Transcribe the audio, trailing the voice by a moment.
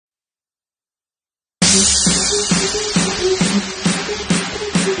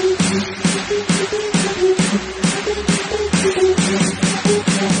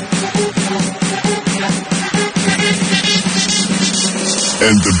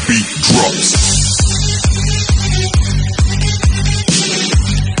And the beat drops.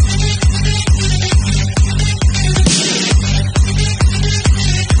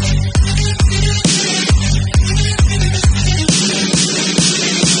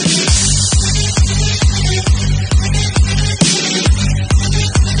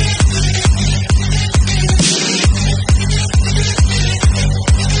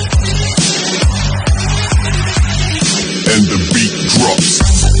 And the beat drops.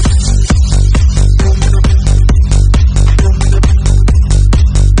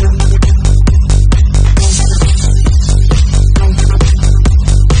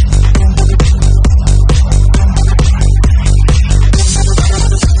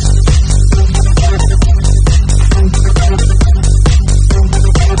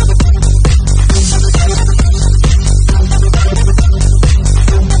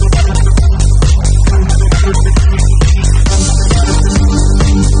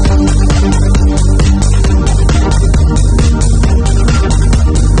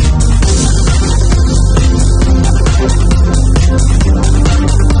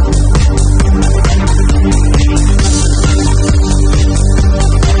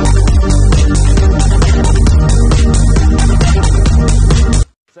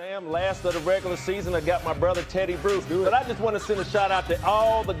 Last of the regular season, I got my brother Teddy Bruce. But I just want to send a shout out to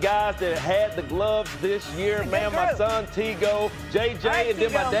all the guys that had the gloves this year. Man, my son Tego, JJ, and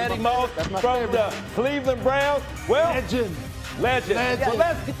then my daddy Moss from the Cleveland Browns. Well, Legend.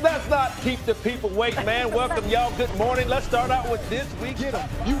 Yeah, let's not keep the people waiting, man. Welcome, y'all. Good morning. Let's start out with this week. Get 'em.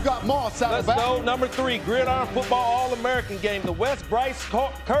 You got Moss out of Let's go. Number 3, Gridiron Football All-American game. The West Bryce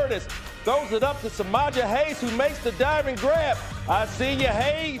Curtis throws it up to Samaja Hayes, who makes the diving grab. I see you,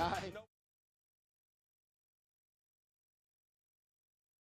 Hayes.